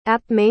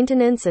App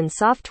maintenance and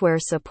software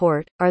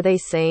support, are they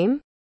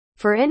same?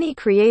 For any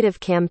creative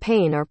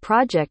campaign or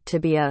project to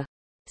be a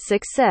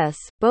success,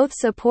 both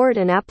support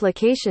and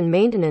application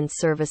maintenance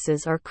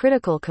services are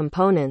critical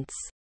components.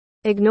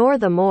 Ignore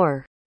the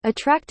more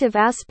attractive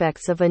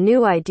aspects of a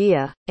new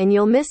idea, and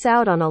you'll miss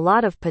out on a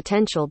lot of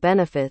potential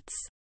benefits.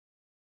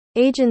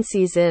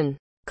 Agencies and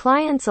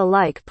clients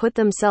alike put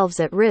themselves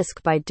at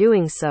risk by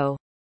doing so.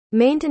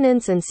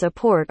 Maintenance and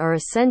support are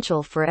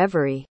essential for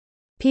every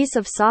piece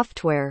of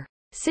software.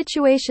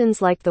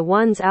 Situations like the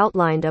ones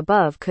outlined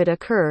above could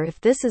occur if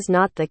this is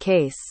not the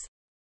case.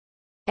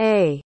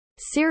 A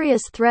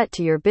serious threat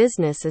to your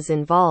business is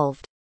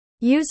involved.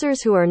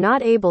 Users who are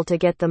not able to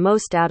get the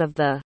most out of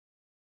the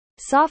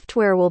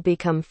software will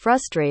become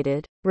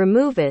frustrated,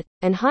 remove it,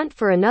 and hunt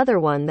for another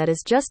one that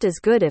is just as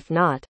good if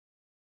not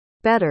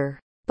better.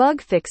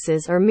 Bug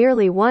fixes are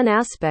merely one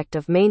aspect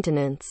of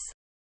maintenance.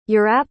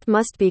 Your app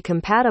must be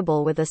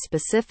compatible with a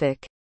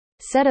specific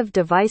set of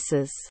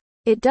devices.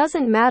 It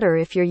doesn't matter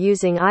if you're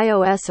using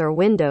iOS or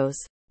Windows,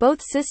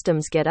 both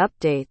systems get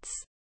updates.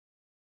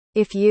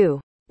 If you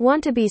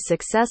want to be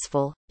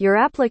successful, your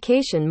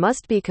application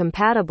must be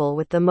compatible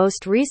with the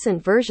most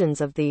recent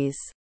versions of these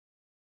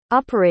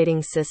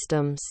operating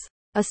systems.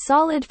 A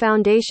solid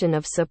foundation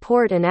of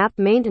support and app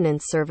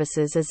maintenance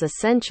services is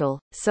essential,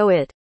 so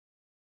it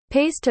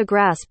pays to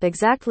grasp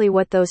exactly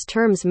what those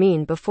terms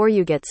mean before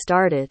you get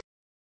started.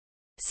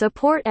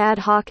 Support ad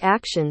hoc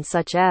action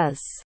such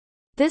as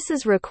this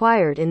is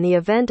required in the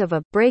event of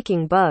a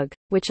breaking bug,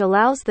 which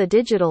allows the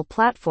digital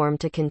platform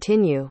to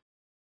continue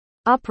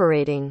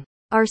operating.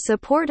 Our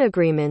support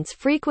agreements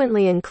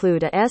frequently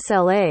include a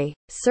SLA,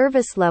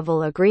 service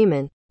level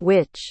agreement,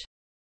 which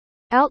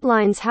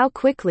outlines how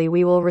quickly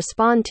we will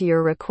respond to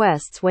your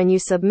requests when you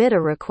submit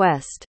a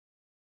request.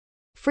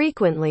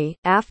 Frequently,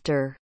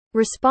 after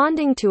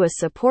responding to a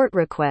support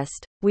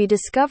request, we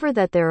discover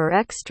that there are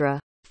extra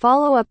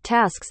follow-up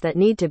tasks that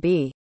need to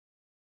be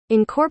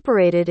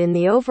incorporated in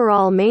the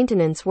overall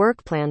maintenance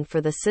work plan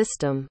for the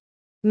system.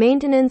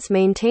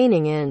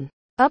 Maintaining and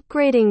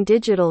upgrading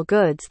digital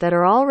goods that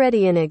are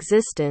already in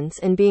existence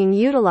and being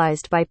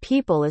utilized by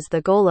people is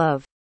the goal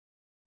of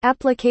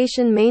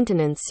application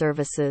maintenance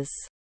services.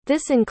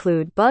 This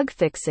include bug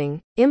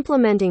fixing,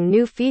 implementing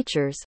new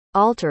features,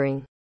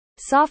 altering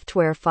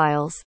software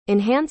files,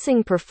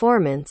 enhancing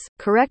performance,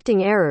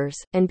 correcting errors,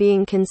 and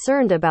being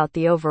concerned about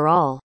the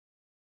overall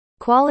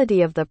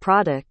quality of the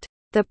product.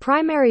 The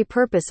primary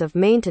purpose of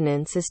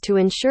maintenance is to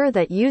ensure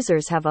that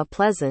users have a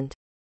pleasant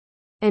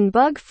and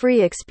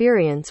bug-free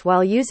experience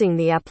while using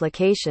the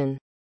application.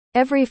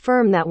 Every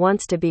firm that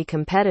wants to be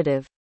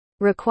competitive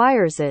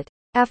requires it.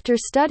 After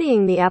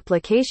studying the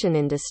application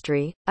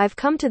industry, I've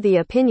come to the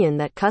opinion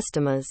that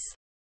customers'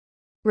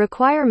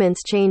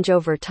 requirements change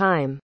over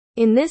time.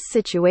 In this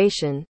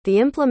situation, the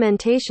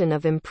implementation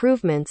of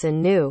improvements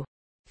and new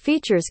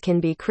features can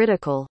be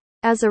critical.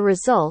 As a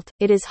result,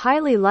 it is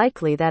highly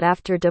likely that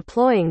after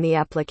deploying the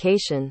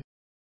application,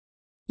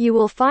 you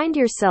will find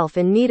yourself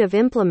in need of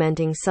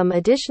implementing some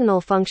additional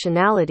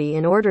functionality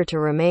in order to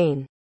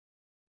remain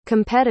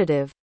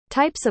competitive.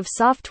 Types of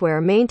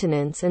software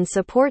maintenance and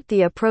support.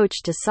 The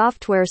approach to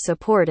software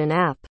support and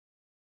app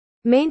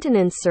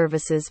maintenance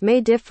services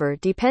may differ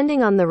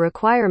depending on the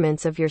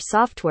requirements of your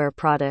software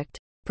product.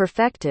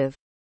 Perfective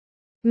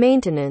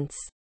maintenance.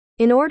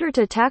 In order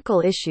to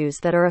tackle issues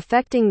that are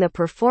affecting the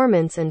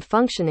performance and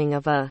functioning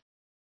of a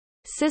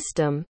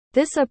system,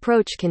 this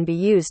approach can be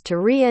used to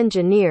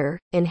re-engineer,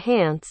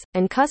 enhance,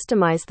 and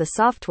customize the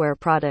software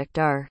product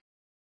or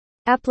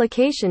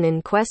application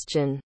in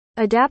question.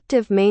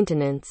 Adaptive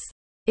maintenance.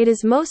 It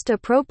is most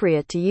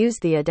appropriate to use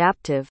the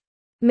adaptive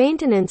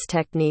maintenance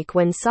technique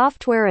when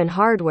software and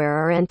hardware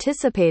are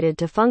anticipated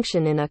to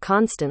function in a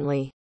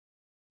constantly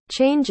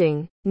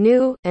changing,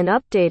 new, and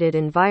updated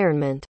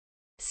environment.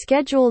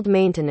 Scheduled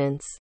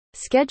maintenance.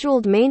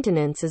 Scheduled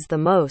maintenance is the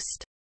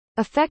most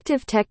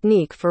effective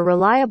technique for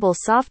reliable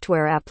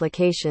software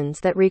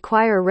applications that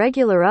require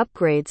regular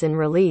upgrades and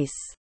release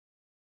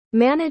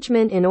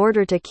management in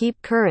order to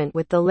keep current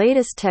with the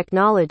latest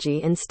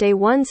technology and stay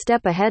one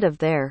step ahead of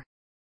their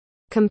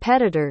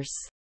competitors.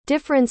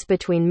 Difference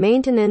between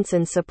maintenance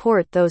and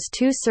support. Those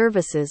two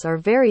services are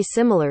very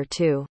similar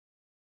to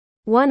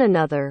one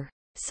another.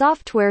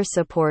 Software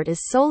support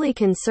is solely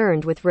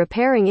concerned with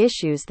repairing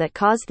issues that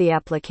cause the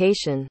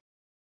application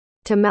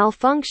to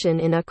malfunction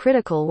in a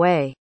critical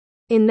way.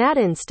 In that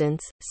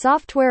instance,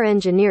 software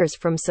engineers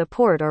from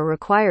support are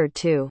required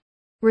to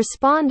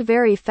respond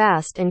very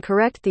fast and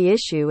correct the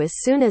issue as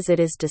soon as it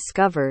is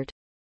discovered.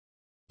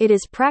 It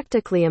is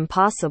practically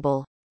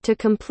impossible to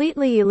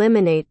completely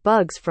eliminate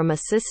bugs from a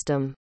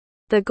system.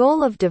 The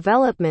goal of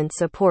development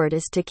support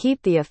is to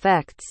keep the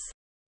effects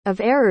of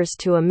errors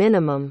to a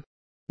minimum.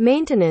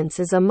 Maintenance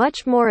is a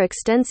much more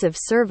extensive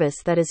service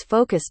that is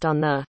focused on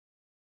the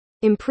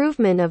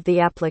improvement of the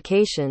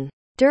application.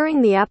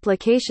 During the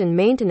application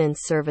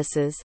maintenance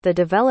services, the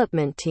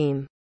development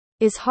team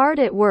is hard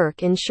at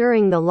work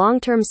ensuring the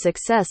long-term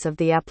success of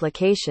the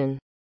application.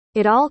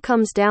 It all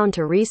comes down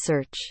to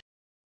research,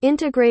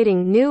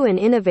 integrating new and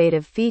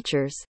innovative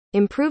features,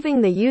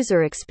 improving the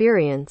user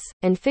experience,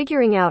 and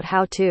figuring out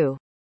how to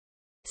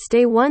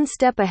stay one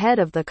step ahead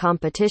of the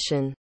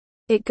competition.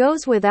 It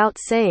goes without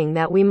saying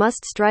that we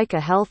must strike a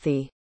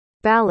healthy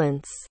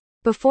balance.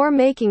 Before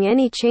making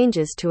any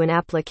changes to an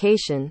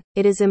application,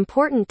 it is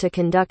important to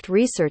conduct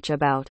research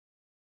about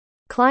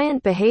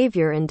client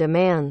behavior and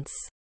demands.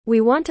 We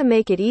want to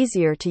make it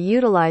easier to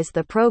utilize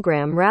the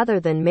program rather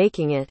than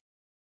making it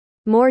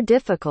more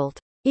difficult.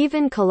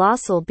 Even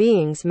colossal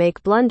beings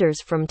make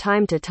blunders from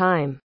time to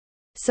time.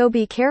 So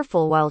be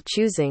careful while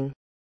choosing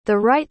the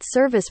right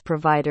service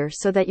provider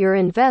so that your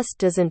invest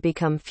doesn't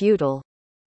become futile.